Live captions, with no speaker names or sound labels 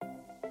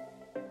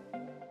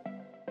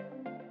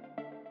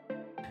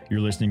You're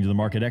listening to the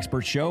Market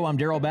Expert Show. I'm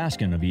Daryl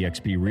Baskin of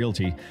eXp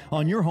Realty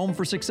on your home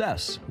for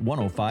success,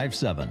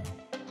 105.7.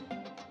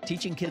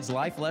 Teaching kids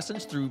life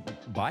lessons through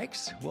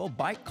bikes? Well,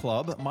 Bike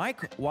Club.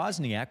 Mike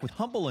Wozniak with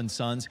Humble &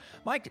 Sons.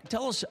 Mike,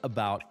 tell us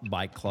about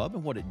Bike Club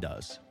and what it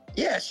does.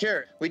 Yeah,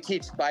 sure. We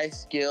teach bike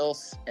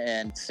skills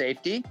and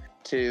safety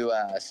to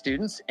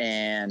students,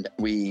 and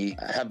we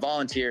have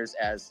volunteers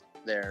as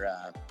their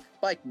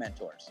bike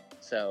mentors.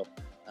 So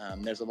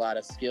there's a lot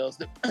of skills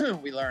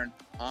that we learn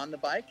on the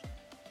bike,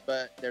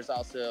 but there's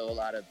also a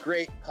lot of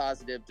great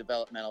positive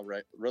developmental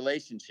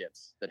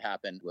relationships that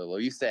happen. Well,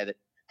 you say that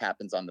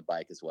happens on the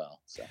bike as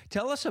well. So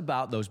tell us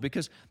about those,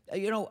 because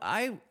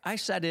I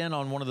sat in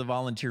on one of the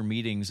volunteer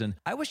meetings and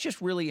I was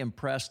just really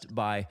impressed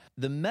by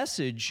the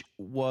message.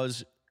 There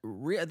was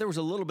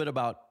a little bit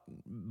about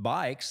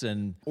bikes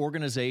and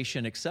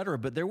organization, et cetera,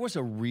 but there was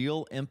a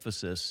real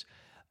emphasis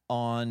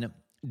on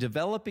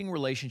developing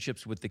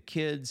relationships with the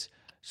kids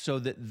so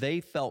that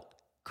they felt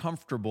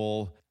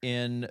comfortable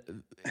in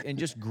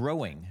just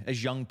growing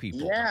as young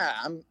people. Yeah,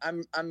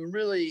 I'm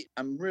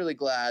really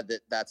glad that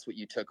that's what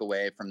you took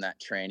away from that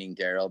training,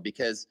 Daryl,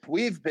 because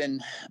we've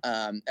been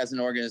as an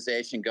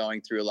organization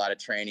going through a lot of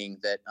training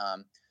that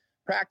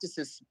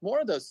practices more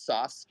of those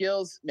soft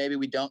skills maybe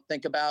we don't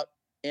think about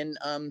in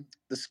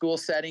the school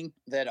setting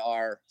that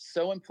are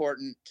so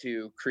important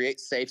to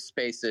create safe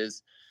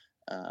spaces.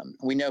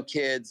 We know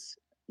kids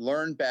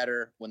learn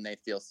better when they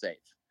feel safe.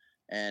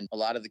 And a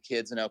lot of the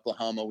kids in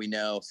Oklahoma, we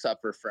know,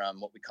 suffer from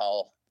what we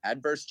call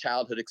adverse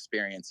childhood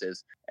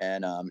experiences.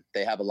 And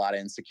they have a lot of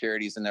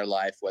insecurities in their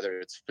life, whether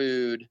it's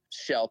food,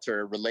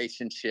 shelter,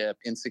 relationship,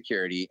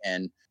 insecurity.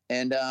 And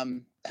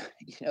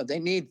they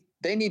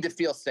need to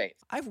feel safe.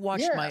 I've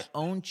watched my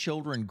own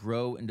children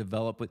grow and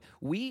develop.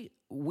 We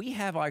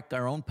have like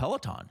our own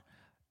Peloton,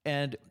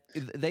 and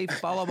they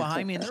follow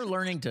behind me, and they're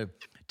learning to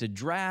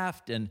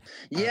draft and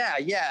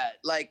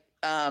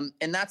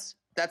and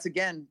that's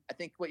again, I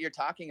think what you're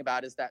talking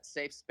about is that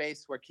safe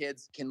space where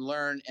kids can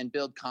learn and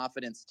build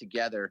confidence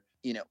together.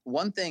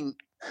 One thing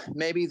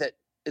maybe that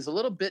is a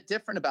little bit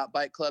different about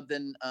Bike Club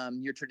than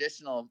your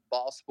traditional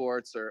ball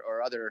sports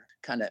or other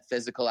kind of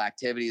physical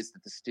activities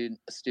that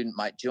a student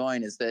might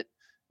join is that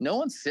no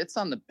one sits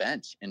on the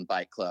bench in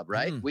Bike Club,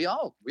 right? We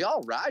all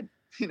ride.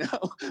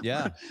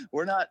 Yeah.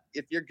 We're not.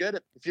 If you're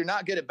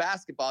not good at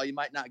basketball, you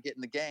might not get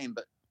in the game.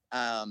 But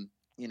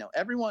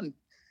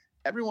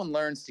everyone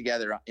learns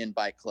together in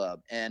Bike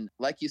Club, and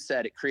like you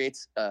said, it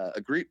creates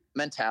a group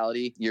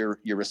mentality. You're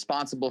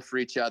responsible for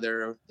each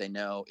other. They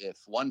know if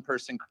one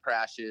person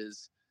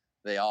crashes,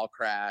 they all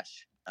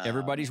crash.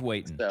 Everybody's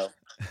waiting. So,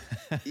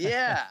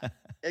 yeah,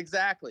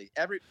 exactly.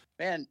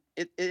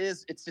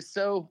 It's just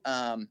so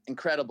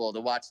incredible to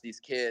watch these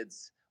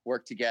kids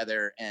work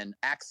together and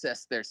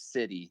access their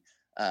city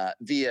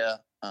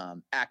via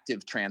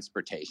active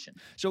transportation.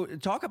 So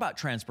talk about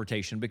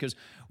transportation, because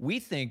we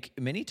think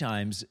many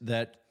times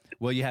that,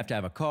 well, you have to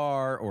have a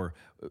car, or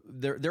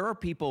there are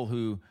people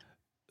who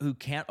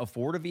can't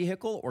afford a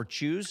vehicle or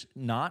choose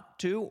not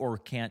to, or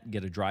can't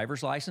get a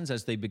driver's license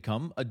as they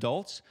become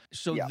adults.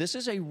 So This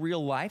is a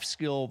real life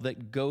skill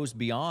that goes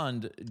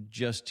beyond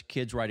just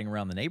kids riding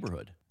around the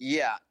neighborhood.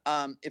 Yeah.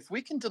 If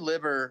we can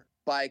deliver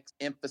bike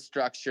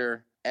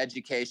infrastructure,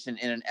 education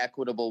in an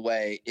equitable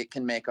way, it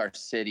can make our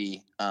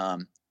city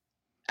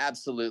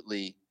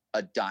absolutely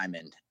a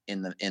diamond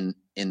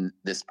in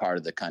this part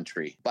of the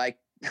country. Bike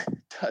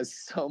does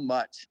so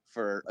much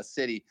for a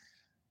city,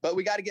 but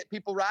we got to get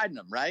people riding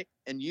them, right?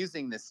 And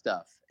using this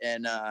stuff.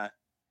 And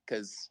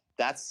because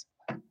that's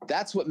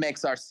what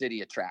makes our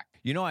city attractive.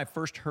 I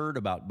first heard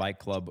about Bike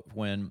Club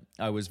when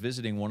I was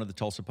visiting one of the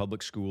Tulsa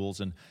public schools,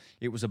 and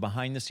it was a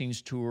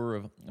behind-the-scenes tour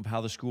of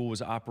how the school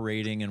was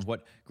operating and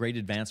what great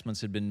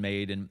advancements had been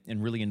made and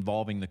really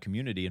involving the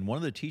community. And one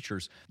of the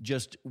teachers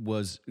just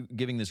was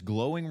giving this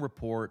glowing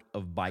report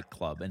of Bike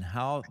Club and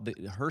how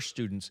her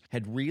students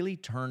had really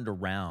turned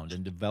around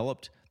and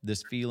developed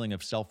this feeling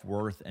of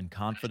self-worth and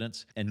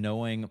confidence, and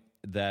knowing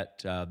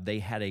that they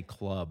had a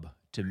club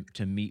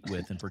to meet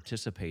with and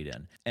participate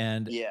in.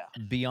 And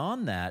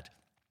beyond that,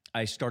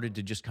 I started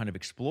to just kind of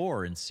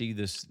explore and see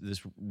this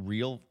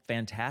real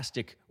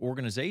fantastic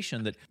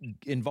organization that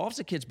involves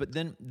the kids, but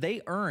then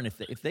they earn,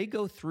 if they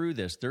go through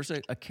this, there's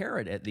a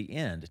carrot at the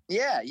end.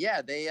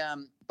 Yeah. They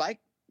Bike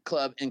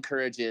Club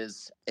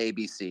encourages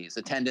ABCs,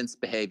 attendance,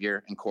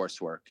 behavior, and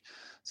coursework.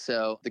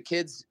 So the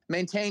kids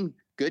maintain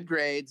good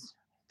grades.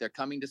 They're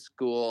coming to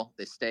school.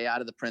 They stay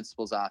out of the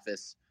principal's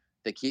office.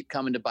 They keep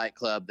coming to Bike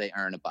Club. They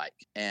earn a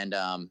bike. And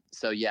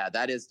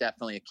that is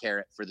definitely a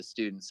carrot for the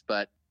students.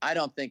 But I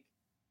don't think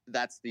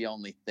that's the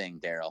only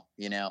thing, Daryl.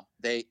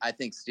 I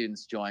think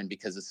students join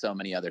because of so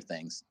many other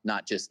things,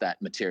 not just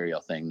that material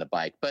thing, the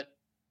bike. But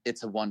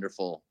it's a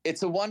wonderful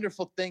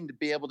thing to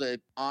be able to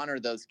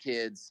honor those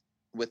kids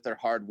with their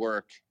hard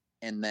work,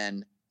 and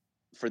then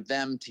for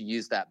them to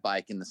use that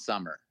bike in the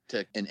summer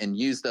and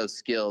use those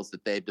skills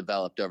that they've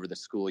developed over the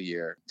school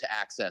year to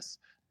access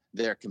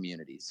their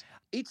communities.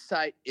 Each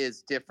site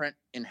is different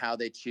in how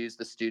they choose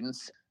the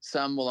students.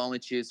 Some will only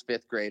choose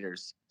fifth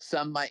graders.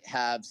 Some might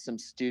have some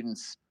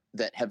students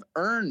that have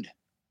earned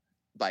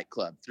bike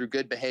club through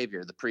good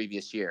behavior the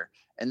previous year.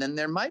 And then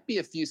there might be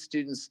a few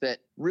students that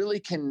really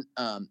can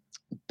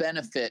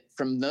benefit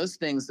from those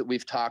things that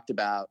we've talked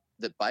about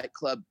that bike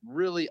club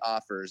really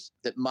offers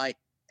that might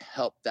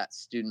help that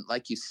student,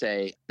 like you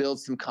say, build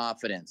some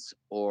confidence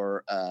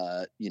or,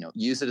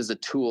 use it as a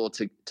tool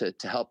to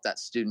help that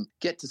student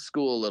get to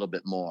school a little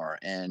bit more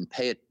and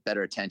pay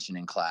better attention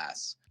in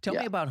class. Tell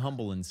me about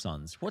Humble and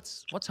Sons.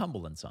 What's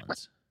Humble and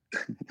Sons?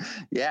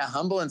 Yeah,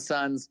 Humble and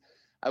Sons.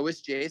 I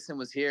wish Jason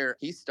was here.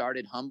 He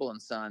started Humble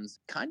and Sons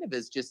kind of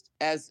as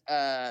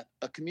a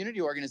community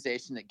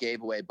organization that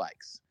gave away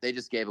bikes. They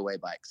just gave away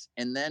bikes.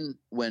 And then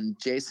when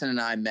Jason and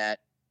I met,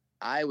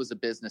 I was a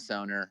business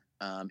owner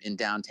in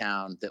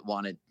downtown that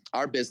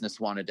our business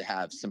wanted to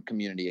have some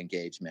community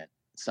engagement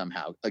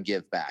somehow, a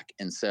give back.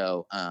 And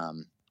so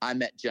I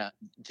met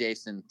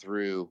Jason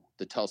through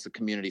the Tulsa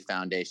Community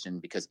Foundation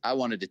because I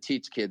wanted to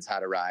teach kids how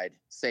to ride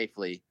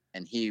safely.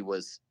 And he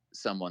was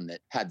someone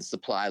that had the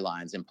supply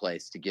lines in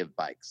place to give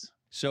bikes.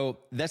 So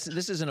this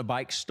isn't a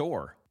bike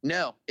store.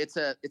 No, it's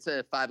a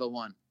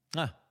 501.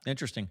 Ah,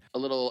 interesting. A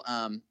little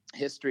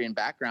history and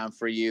background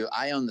for you.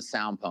 I own the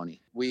Sound Pony.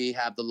 We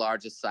have the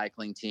largest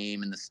cycling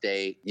team in the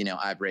state.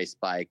 I've raced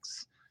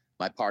bikes.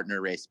 My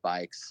partner raced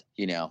bikes.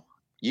 You know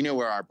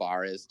where our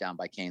bar is down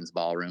by Kane's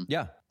Ballroom.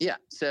 Yeah. Yeah.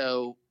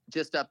 So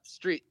just up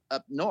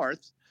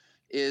north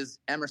is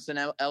Emerson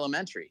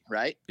Elementary,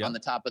 right? Yeah. On the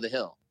top of the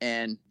hill.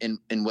 And in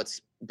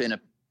what's been a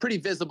pretty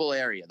visible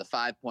area, the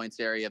 5 Points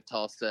area of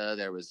Tulsa,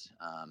 there was,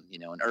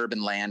 an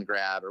urban land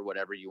grab or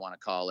whatever you want to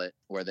call it,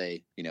 where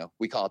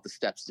we call it the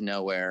Steps to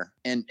Nowhere.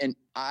 And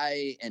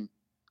I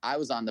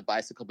was on the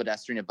Bicycle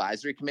Pedestrian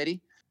Advisory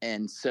Committee,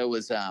 and so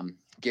was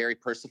Gary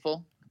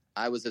Percival.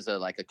 I was as a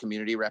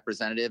community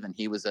representative, and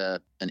he was an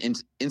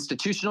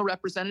institutional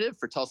representative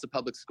for Tulsa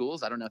Public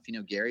Schools. I don't know if you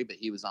know Gary, but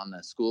he was on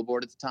the school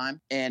board at the time.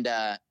 And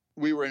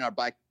we were in our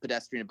Bike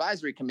Pedestrian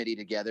Advisory Committee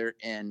together,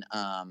 and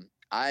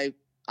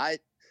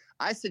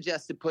I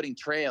suggested putting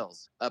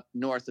trails up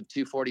north of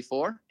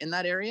 244 in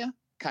that area,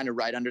 kind of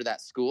right under that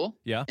school.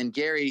 Yeah. And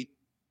Gary,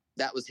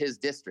 that was his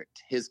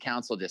district, his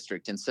council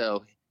district. And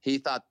so he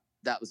thought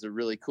that was a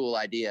really cool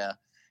idea.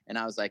 And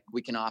I was like,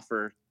 we can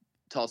offer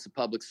Tulsa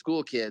public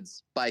school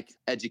kids bike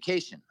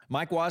education.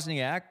 Mike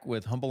Wozniak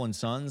with Humble and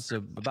Sons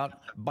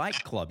about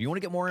Bike Club. You want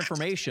to get more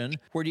information?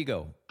 Where do you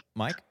go,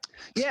 Mike?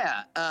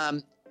 Yeah.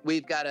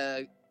 We've got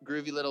a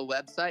groovy little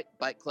website,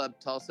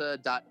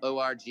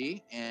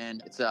 bikeclubtulsa.org,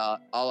 and it's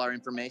all our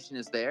information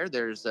is there.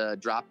 There's a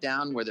drop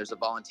down where there's a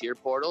volunteer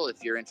portal.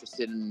 If you're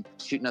interested in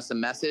shooting us a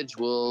message,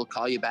 we'll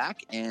call you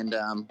back and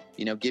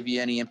give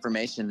you any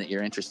information that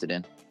you're interested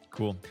in.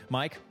 Cool.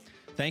 Mike,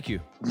 thank you.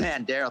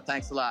 Man, Daryl,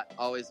 thanks a lot.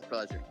 Always a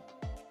pleasure.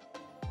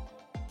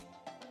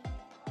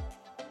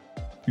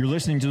 You're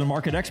listening to the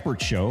Market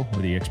Expert Show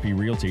with eXp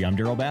Realty. I'm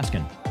Daryl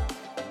Baskin.